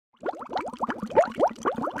All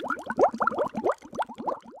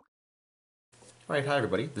right, hi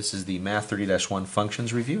everybody. This is the Math 30-1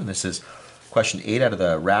 functions review, and this is question 8 out of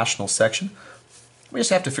the rational section. We just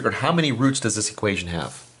have to figure out how many roots does this equation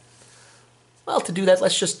have. Well, to do that,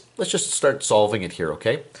 let's just start solving it here,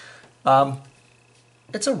 okay?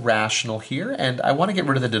 It's a rational here, and I want to get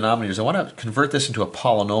rid of the denominators. I want to convert this into a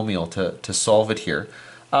polynomial to solve it here.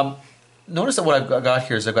 Notice that what I've got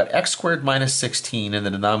here is I've got x squared minus 16 in the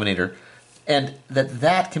denominator, and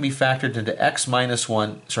that can be factored into x minus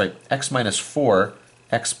 4,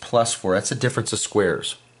 x plus 4. That's a difference of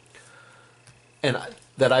squares. And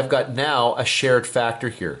that I've got now a shared factor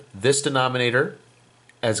here. This denominator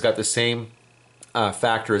has got the same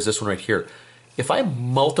factor as this one right here. If I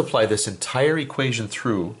multiply this entire equation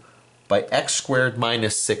through by x squared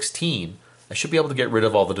minus 16, I should be able to get rid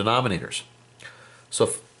of all the denominators. So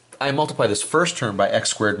if I multiply this first term by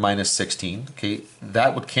x squared minus 16, okay,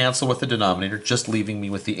 that would cancel with the denominator, just leaving me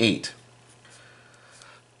with the 8.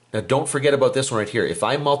 Now don't forget about this one right here. If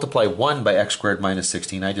I multiply 1 by x squared minus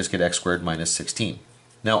 16, I just get x squared minus 16.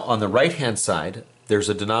 Now on the right hand side, there's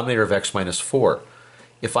a denominator of x minus 4.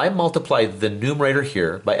 If I multiply the numerator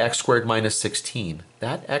here by x squared minus 16,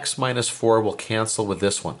 that x minus 4 will cancel with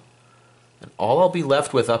this one. And all I'll be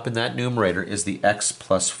left with up in that numerator is the x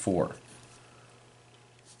plus 4.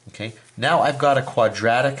 Okay, now I've got a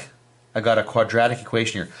quadratic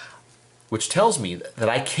equation here, which tells me that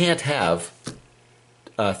I can't have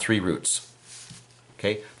 3 roots.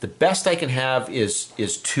 Okay, the best I can have is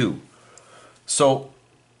 2. So,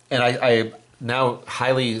 and I now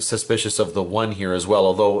highly suspicious of the 1 here as well,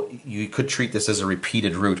 although you could treat this as a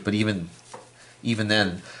repeated root, but even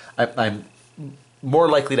then, I'm more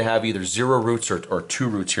likely to have either 0 roots or 2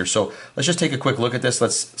 roots here. So let's just take a quick look at this.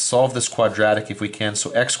 Let's solve this quadratic if we can.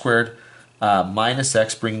 So x squared minus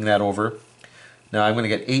x, bringing that over. Now I'm going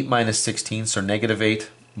to get 8 minus 16, so negative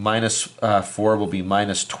 8 minus 4 will be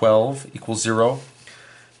minus 12 equals 0.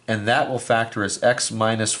 And that will factor as x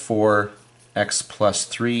minus 4, x plus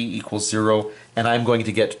 3 equals 0. And I'm going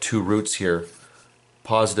to get 2 roots here,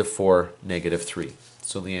 positive 4, negative 3.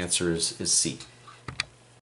 So the answer is C.